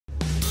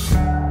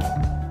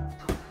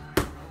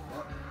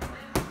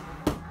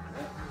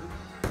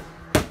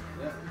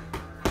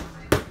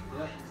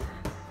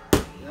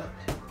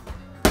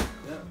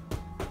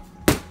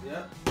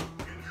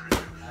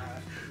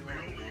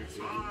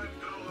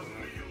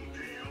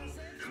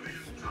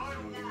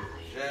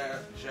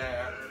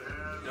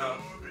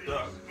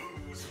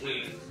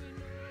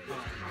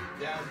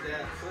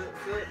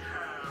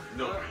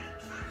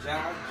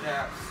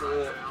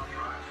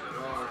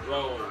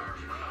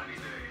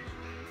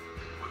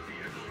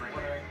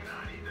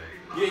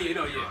Yeah, you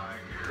know, yeah.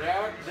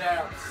 Jab,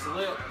 jab,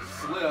 slip,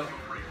 slip,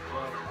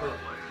 hook.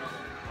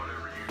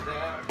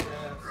 Jab,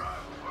 jab,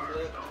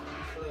 slip,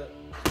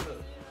 slip,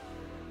 hook.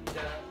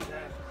 Jab,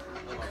 jab,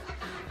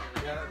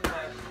 jab,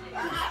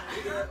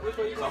 jab. Which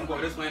way you going? So I'm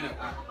going this way now.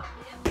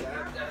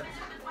 Jab, jab.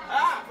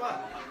 Ah,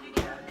 fuck.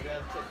 Jab,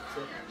 jab, slip,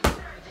 slip. Jab,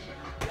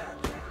 jab,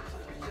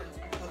 slip,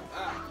 slip, hook.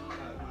 Ah.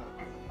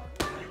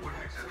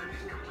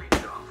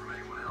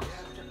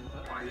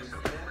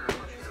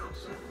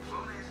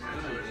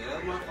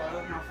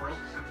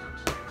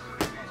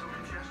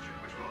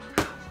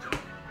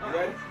 You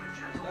ready?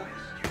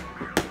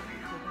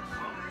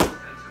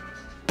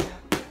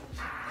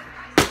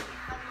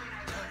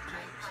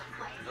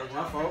 That's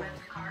my fault.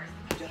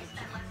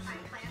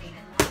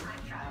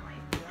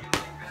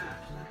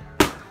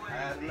 I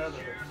had another.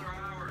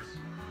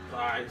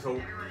 Alright, so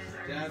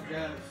jab,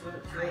 jab,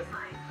 slip, slip,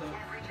 slip,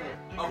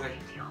 slip. Okay.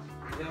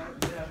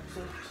 Jab, jab,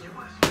 slip, slip,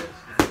 slip.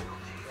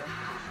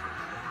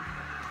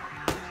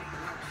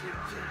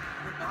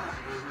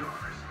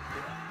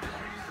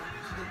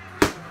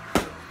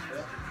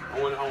 I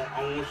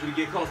want you to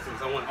get close to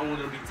us. I want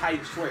it to be tight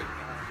and straight.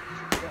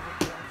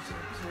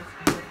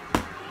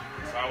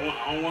 So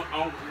I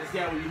want this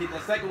guy when you hit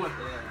that second one,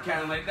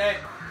 kind of like that.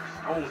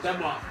 I want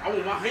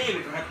my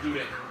hand to have to do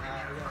that.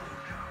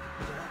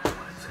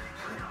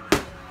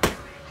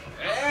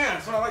 Yeah,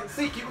 that's what I like to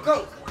see. Keep it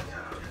close.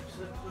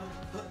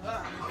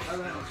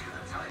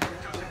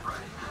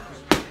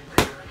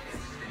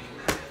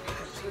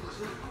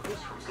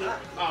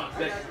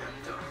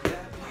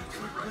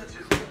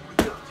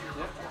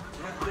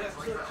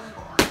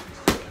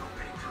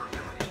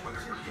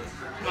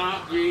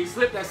 You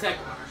slip that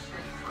second.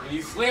 When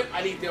you slip,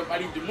 I need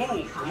to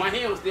move. My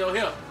hand was still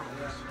here.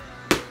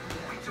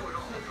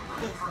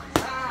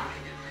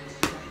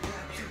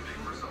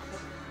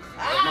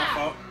 That's my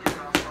fault.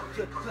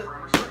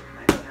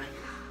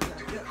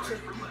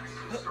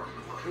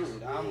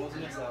 Ooh, I almost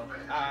missed out.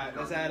 Alright,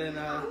 let's add in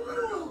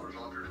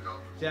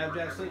jab,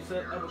 jab, slip,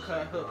 slip,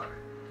 uppercut, hook.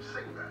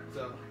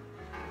 So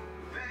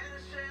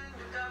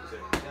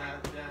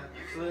jab, jab,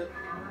 slip,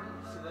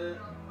 slip,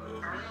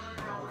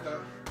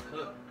 uppercut,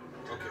 hook.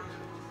 Okay.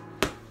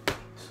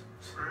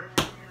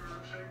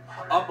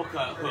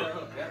 Uppercut,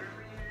 hook.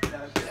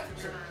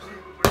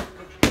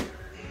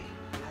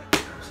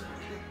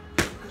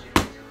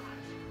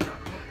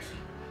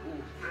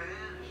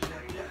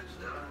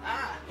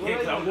 Yeah,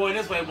 cause I'm going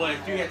this way, but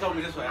if you had told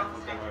me this way, I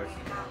would have worse.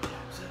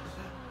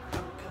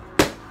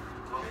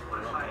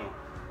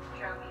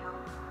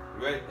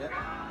 You ready? Yeah.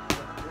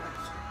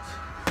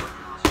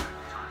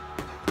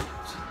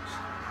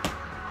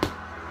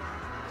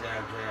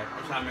 Jab, jab.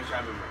 I'm trying to make sure I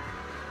remember.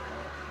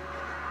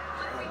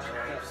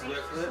 Jab,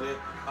 slip, slip,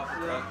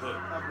 uppercut, hook.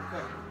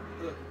 Uppercut,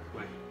 hook.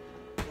 Wait.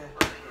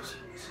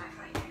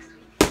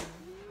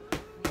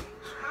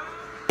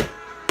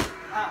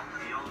 Ah.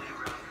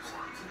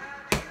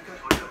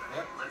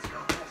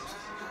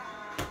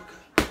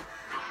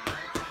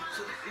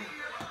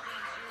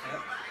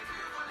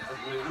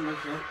 I'm not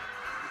sure.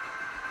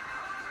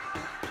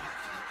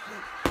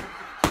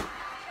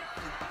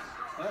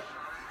 Up,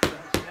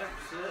 jab,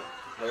 slip.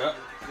 Yep.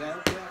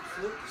 Jab, jab,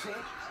 slip, slip.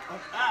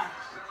 Ah.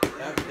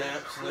 Jab,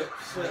 jab, slip,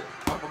 slip.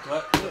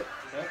 Uppercut, hook.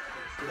 Yep.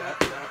 Jab,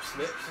 jab,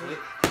 slip, slip.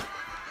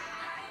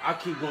 I'll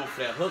keep going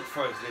for that hook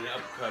first, then the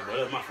uppercut, but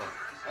that's my fault.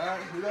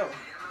 Alright, here we go.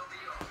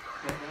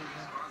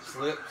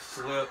 Slip,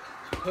 slip,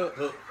 hook,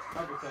 hook,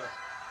 uppercut.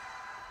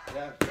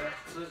 Jab, jab,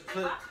 slip,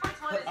 slip.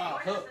 Hook,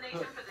 hook,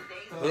 hook,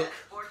 hook.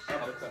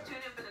 Uppercut. Tune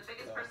in for the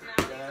biggest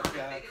personalities,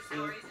 the biggest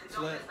stories, and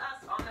don't miss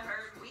us on the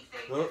Herd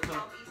weekdays 12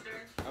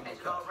 Eastern. Catch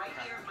it all right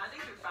here Monday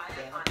through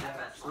Friday on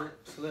FS1.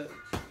 Slip.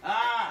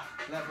 Ah!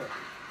 Left hook.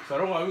 So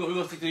don't worry, we're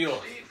going to stick to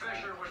yours. Steve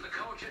Fisher was the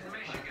coach at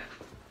Michigan.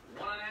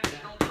 Won a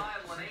national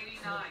title in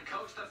 '89.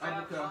 Coached the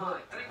Fab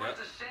Five. Then he went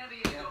to San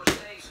Diego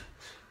State.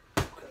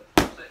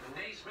 Was the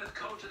Naismith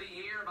Coach of the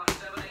Year about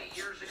 7-8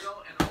 years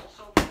ago, and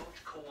also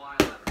coached Kawhi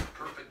Leonard.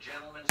 Perfect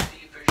gentleman,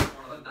 Steve Fisher,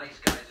 one of the nice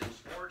guys in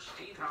sports.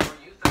 Steve, how are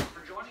you? Thanks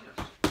for joining us.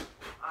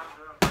 I'm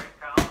doing great,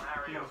 Colin.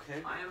 How are you?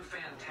 Okay. I am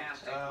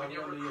fantastic. When you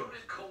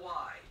recruited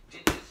Kawhi,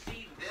 did you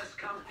see this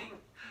coming?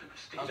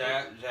 Steve?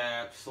 Jab,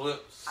 jab,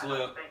 slip, I slip.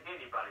 don't think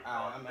anybody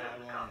saw I'm this out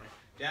one. coming.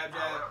 Jab, jab,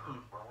 However,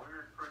 when we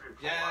recruited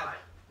jab, Kawhi,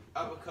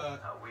 uppercut,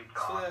 we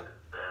talked slip, and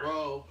said,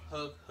 roll,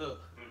 hook, hook.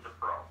 he's a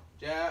pro.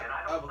 Jab, And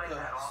I don't say that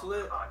uppercut, often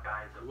slip, about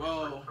guys that we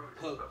roll, recruited,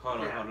 hook. but Hold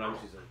on, we have let me those,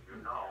 see something. you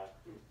know.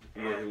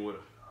 You hit him with a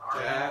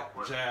Our jab,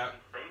 goal was jab, he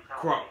stays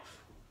healthy, cross,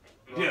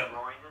 he's dip,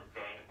 growing his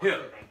game, which hip,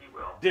 I think he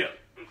will. dip,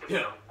 He could hip.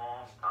 be a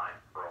long time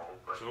pro,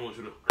 but So I want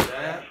you to the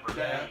jab, thing was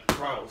jab, that he's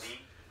cross, the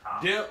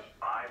top dip.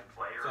 5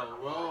 players So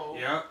roll.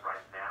 Yep.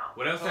 right now.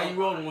 Whatever time you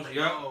roll, I want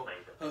you. Yep. Say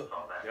that they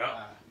saw that. Yep.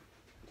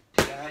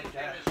 Do you think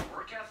that is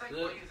work ethic?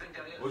 What do you think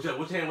that is?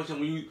 Which hand,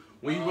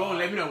 when you rolling,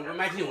 let me know.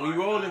 Imagine when you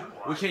rolling,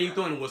 which hand you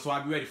throwing it with, so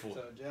I'll be ready for it.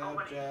 So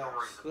many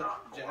stories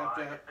about Kawhi,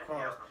 and then you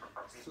have them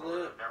from people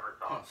that have never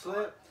thought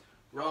slip,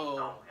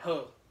 roll,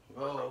 hook,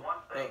 roll,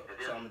 hook.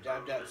 So I'm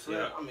jab, jab,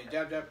 slip.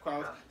 Jab, jab,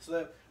 cross,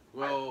 slip,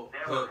 roll,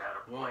 I've never hook, had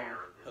a roll, player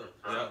hook.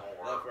 that's Yep,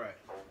 more left, right.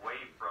 away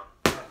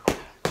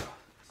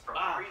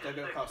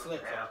jab, jab, cross,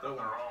 slip. Yeah, So but throw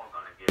they're one. all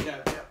going to get Jab,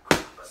 it.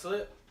 jab,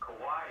 slip.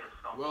 Kawhi is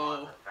Roll,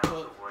 someone that found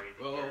hook, a way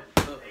to roll,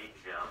 get hook. a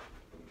jump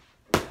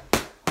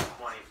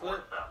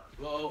Flip, 24/7.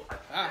 roll,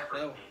 I've throw.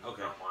 never seen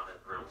Okay. someone as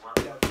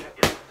relentless Jab, to jab,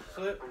 get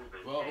flip,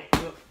 improving roll, game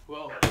hook,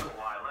 roll, as hook,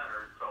 Kawhi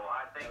Leonard. So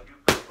I think you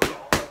can put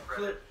all the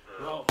credit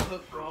flip, roll, to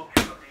hook, roll,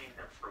 shooting,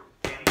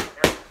 improved game,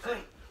 everything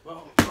flip,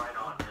 roll. right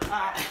on his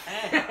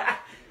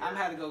I'm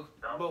had to go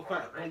both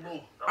quick. Boom,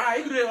 boom. Alright,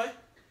 you can do it, right?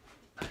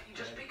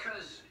 Just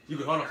because You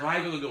can hold on. So how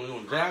you gonna do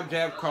it? Jab,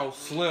 jab, cross,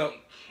 slip,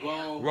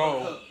 Roll,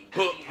 roll, hook,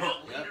 hook, you have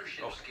hook.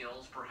 leadership Oh.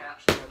 skills,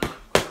 perhaps they're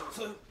not.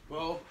 slip,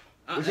 roll.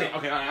 What's it?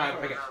 Okay, alright,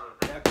 I got it.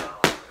 Jab,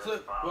 jab,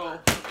 flip, roll.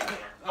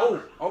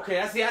 Oh, okay,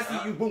 I see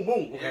you. Boom,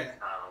 boom. Okay.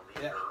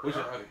 Yeah. What's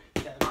your, okay.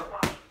 Jab, jab,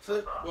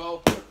 flip,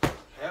 roll.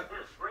 Yep.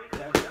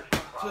 Jab, jab,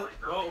 flip,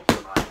 roll.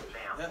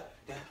 Yep,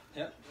 yep,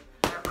 yep.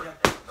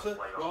 Yep, flip,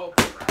 roll.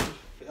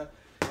 Yep,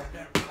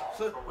 yep,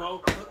 flip,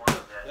 roll.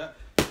 Yep,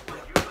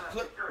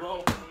 flip,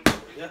 roll.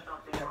 Yep,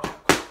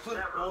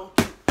 flip, roll.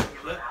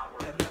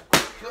 Yep,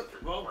 flip,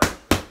 roll.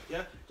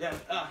 Yep, yep.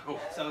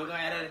 So we're gonna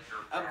add it.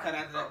 Uppercut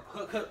after that.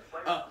 Hook, hook,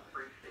 up.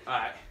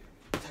 Alright.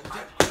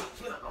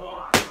 Flip,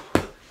 roll.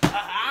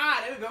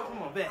 There we go.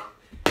 Come on, back.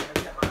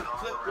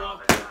 Flip, roll.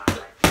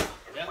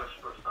 Yep.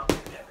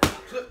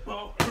 Flip,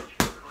 roll.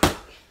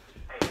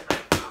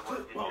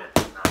 Flip, roll.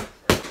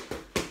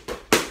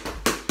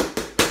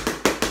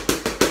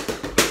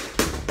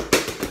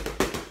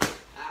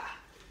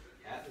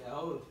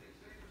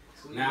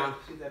 Now,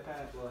 shoot that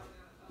pass, boy.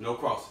 no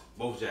cross.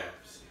 Both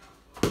jabs.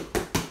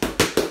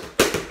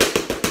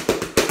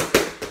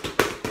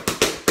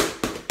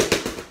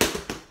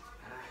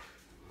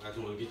 I just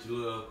want to get you a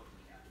little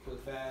Quick,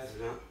 fast.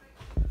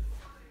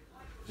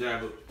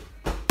 jab hook.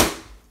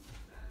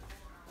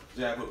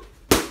 Jab hook.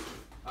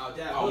 Oh,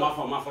 jab.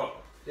 Oh, my fault.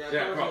 Jab,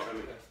 Jab hook. cross, I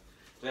mean.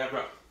 Jab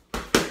cross.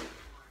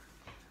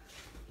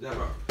 Jab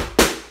cross.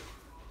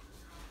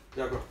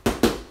 Jab cross.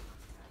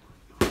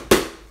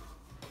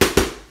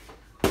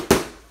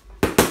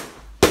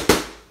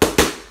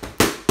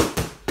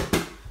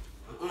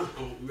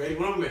 You ready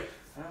when I'm ready?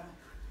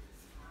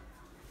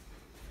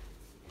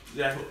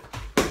 Jab hook.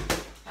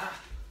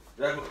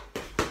 Jab hook.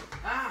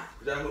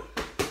 Jab hook.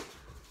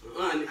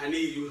 I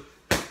need you.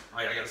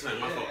 Alright, I gotta turn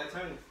my fault. Yeah,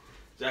 turn it.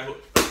 Jab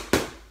hook.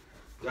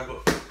 Jab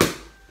hook.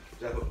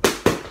 Jab hook.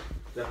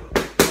 Jab hook.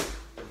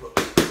 Jab hook.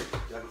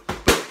 Jab hook.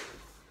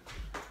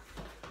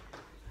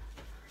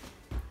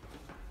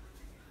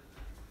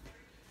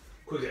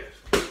 Quick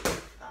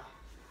jab.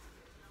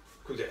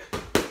 Quick jab.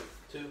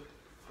 Two.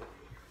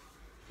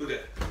 Quick jab.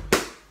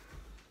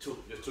 Two.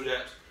 Just two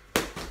jabs.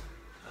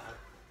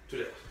 Two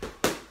jabs.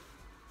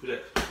 Two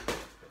jabs.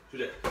 Two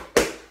jabs.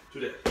 Two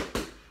jabs.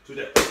 Two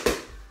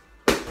jabs.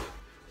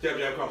 Jab,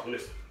 jab, cross on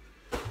this.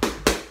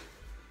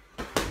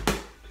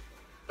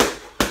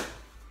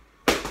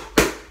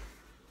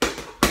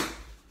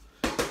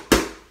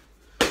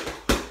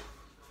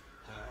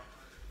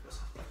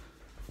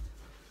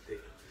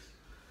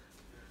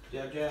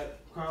 Jab, jab,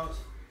 cross,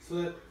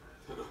 slip.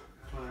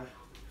 Alright.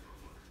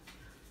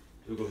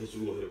 We're gonna hit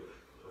you, we're gonna hit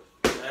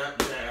it. Jab,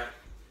 jab,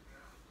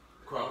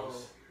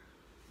 cross,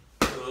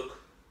 hook,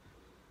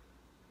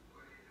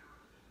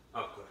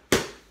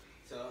 uppercut.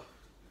 So,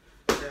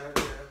 jab,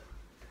 jab,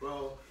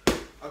 roll,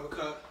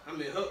 uppercut. I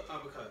mean, hook,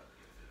 uppercut.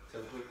 So,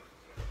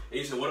 And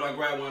you said, what do I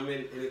grab when I'm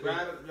in?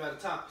 grab the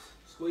tops.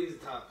 Squeeze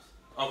the tops.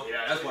 Okay,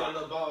 yeah, that's Got a what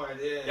little ball right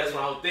there. that's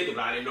what I was thinking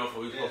about. I didn't know if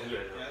we were supposed to do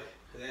that. Yeah.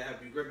 They have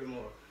to be gripping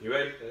more. You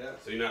ready? Yeah.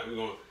 So you're not, we're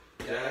going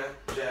jab,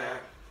 jab,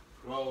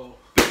 Roll.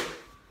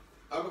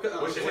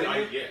 Uppercut. what's your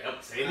head? Yeah,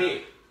 up, same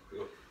hand. We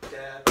go.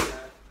 Jab,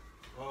 jab,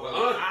 roll.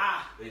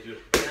 Well, need you.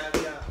 Jab,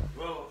 jab,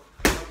 roll.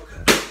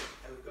 Uppercut.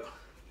 There we go.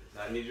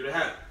 I need you to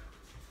have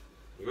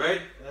it. You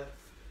ready? Yeah.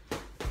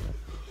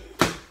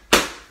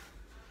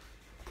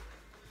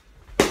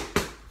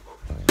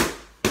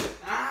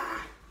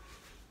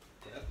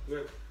 Yep.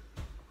 Grip.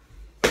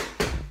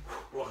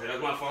 Okay,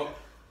 that's my fault.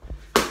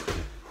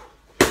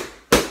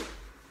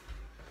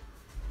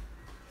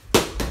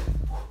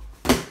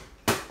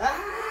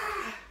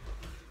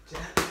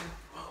 Jab,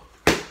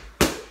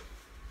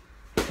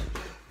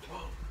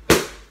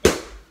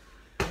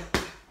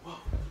 roll.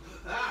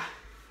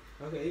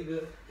 Okay, you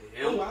good.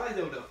 Yeah. Oh, I like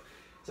them though.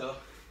 So,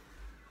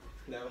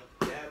 no,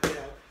 jab,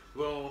 jab,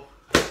 roll,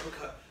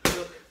 uppercut,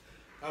 hook,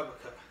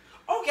 uppercut.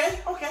 Okay,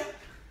 okay.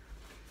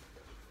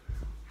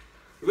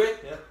 You ready?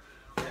 Yep.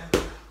 Jab,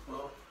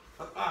 roll,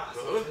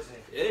 so this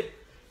hand. Yeah.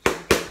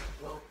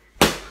 Roll.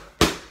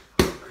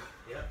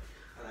 Yep,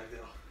 I like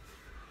that.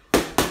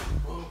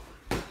 Roll.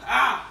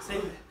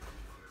 Same it.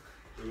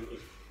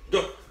 Go.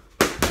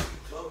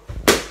 Roll.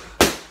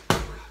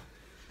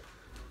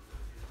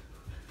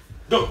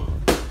 Go.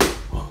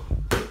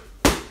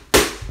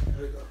 There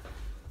we go.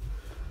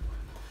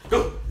 Go.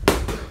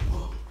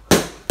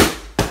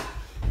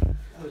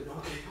 There we go.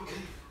 Okay,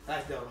 okay.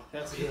 That's though.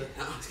 That's good.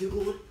 Let's keep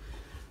going.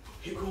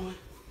 Keep going.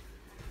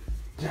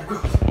 Jab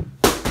cross.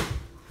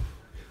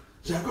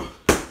 Jab cross.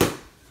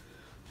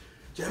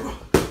 Jab cross.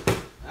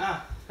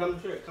 Come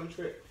straight, come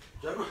straight.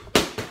 Jab cross.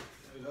 There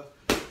we go.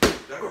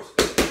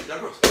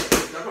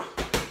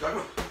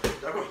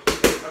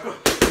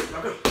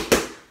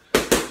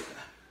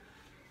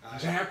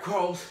 Jab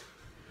cross.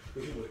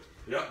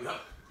 Yep.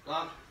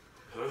 Lock.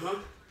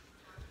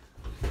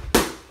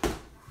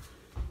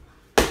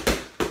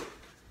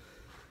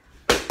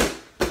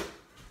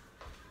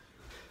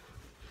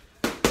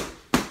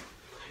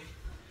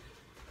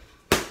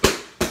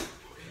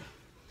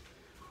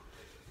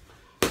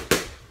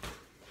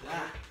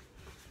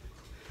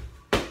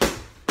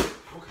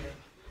 Okay.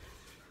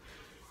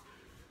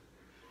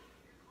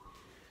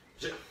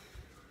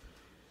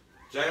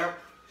 Jab,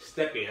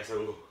 step in. That's how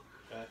we go.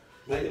 Okay.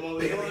 Like the one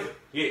we doing?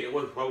 Yeah, that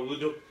was what we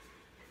do.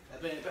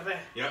 Step in, step in.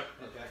 Yep.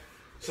 Okay.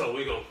 So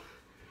we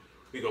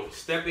gonna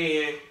step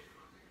in.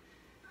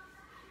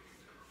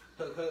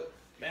 Hook,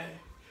 bang.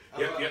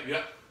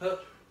 Yep.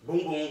 Hook.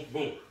 Boom.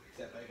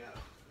 Step back out.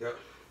 Yep.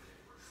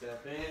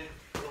 Step in.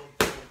 Boom.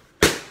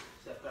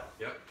 Step out.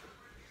 Yep.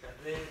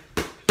 Step in.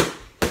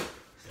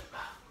 Step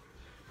out.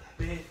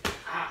 Step in.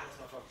 Ah, that's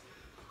my fault.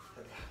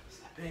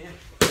 Step in.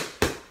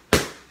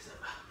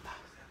 Step out.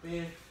 Step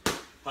in.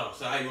 Oh,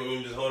 so how you want me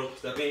to just hold him?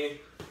 Step in.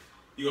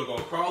 You gonna go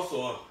across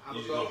or I'm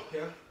you gonna just go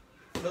here.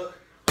 Hook.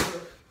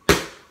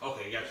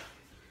 Okay, gotcha.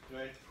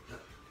 Ready?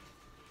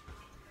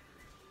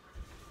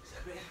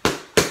 Step in.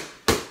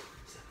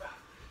 Step out.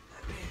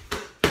 Step in.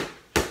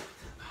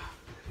 Step out.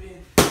 Step in.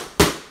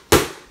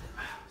 Step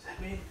out.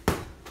 Step in.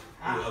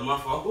 Yeah, my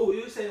fault. Oh,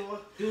 you say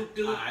one. Do.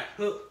 All right.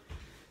 Hook.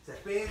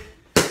 Step in.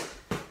 Step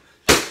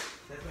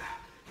out.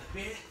 Step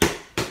in.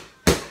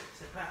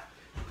 Step out.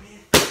 Step in.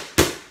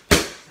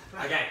 Step out.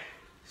 I got it.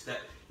 Step.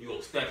 You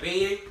gonna step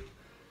in.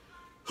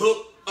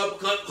 Hook.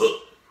 Uppercut.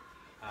 Hook.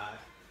 Alright.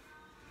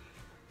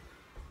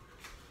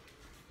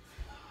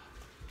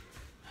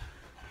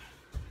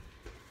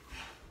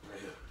 Right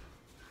here.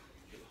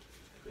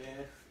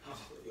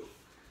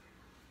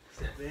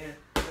 Step in.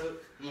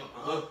 Hook.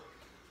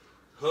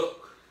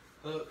 Hook.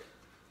 Hook.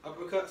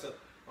 Uppercut.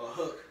 Or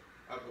hook.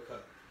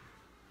 Uppercut.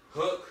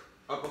 Hook.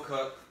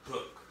 Uppercut.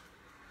 Hook.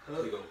 Here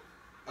Hook. you go.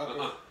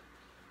 Uppercut.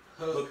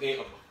 Hook Hook. and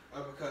upper.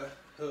 Uppercut.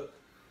 Hook.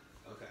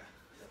 Okay.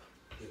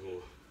 Keep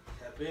going.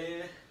 Step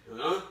in.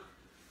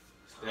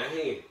 That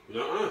hand.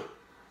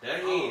 That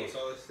hand. So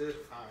it's this.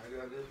 Alright, I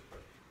got this.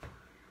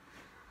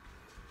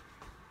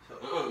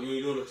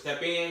 You do the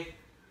step in,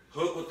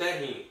 hook with that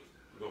hand.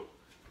 You go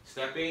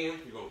step in,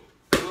 you go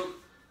hook,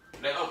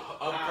 that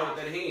uppercut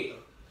with that hand.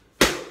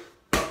 Hook,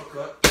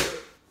 uppercut.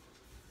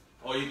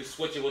 Or you can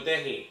switch it with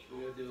that hand.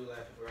 We'll do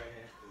like right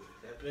hand.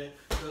 Step in.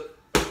 Hook.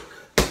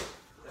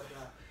 Step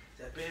out.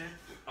 Step in.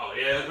 Oh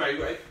yeah, that's right,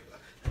 right.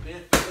 Step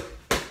in. Hook.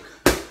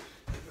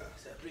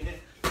 Step in.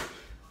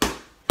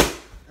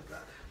 Step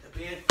out. Step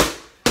in.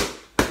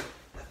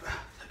 Step out.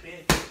 Step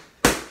in.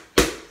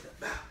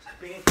 Step out.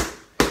 Step in.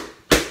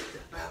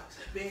 Step out.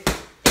 Step in.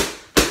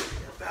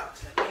 Step out.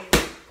 Step in.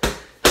 Step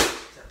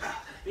out.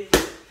 Step in.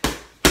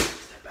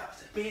 Step out.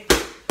 Step in.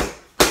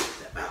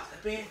 Step out.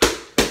 Step in.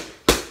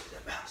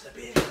 Step out. Step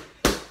in.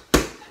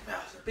 Step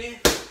out. Step in.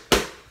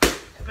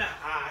 Step out.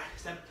 Alright.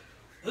 Step.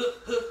 Hook.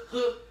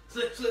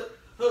 Slip.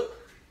 Hook.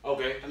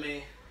 Okay. I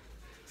mean,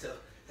 so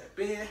step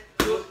in.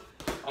 Hook.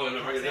 Oh,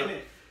 no, bring it down.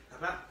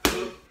 Step out.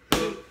 Hook.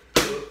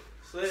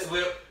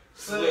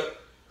 Slip.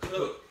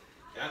 Hook.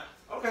 Yeah.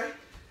 Okay.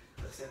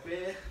 Let's step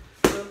in.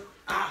 Hook.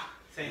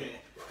 Same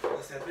minute.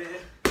 Let's step in.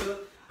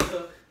 Hook.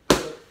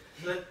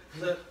 Slip.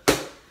 Hook.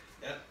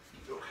 Yep.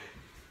 Okay.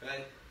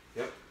 Ready?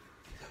 Yep.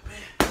 Step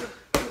in.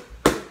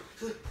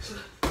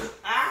 Slip.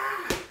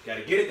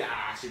 Gotta get it.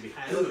 Should be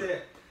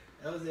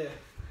That was there.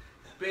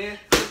 Step in.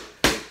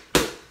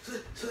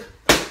 Slip.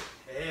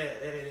 Yeah,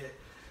 there it is.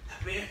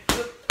 Step in.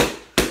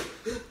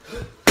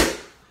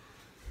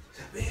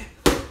 Step in.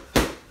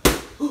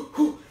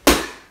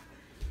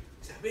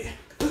 Step in.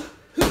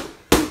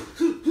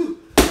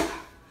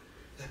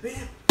 Step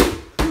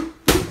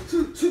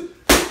in.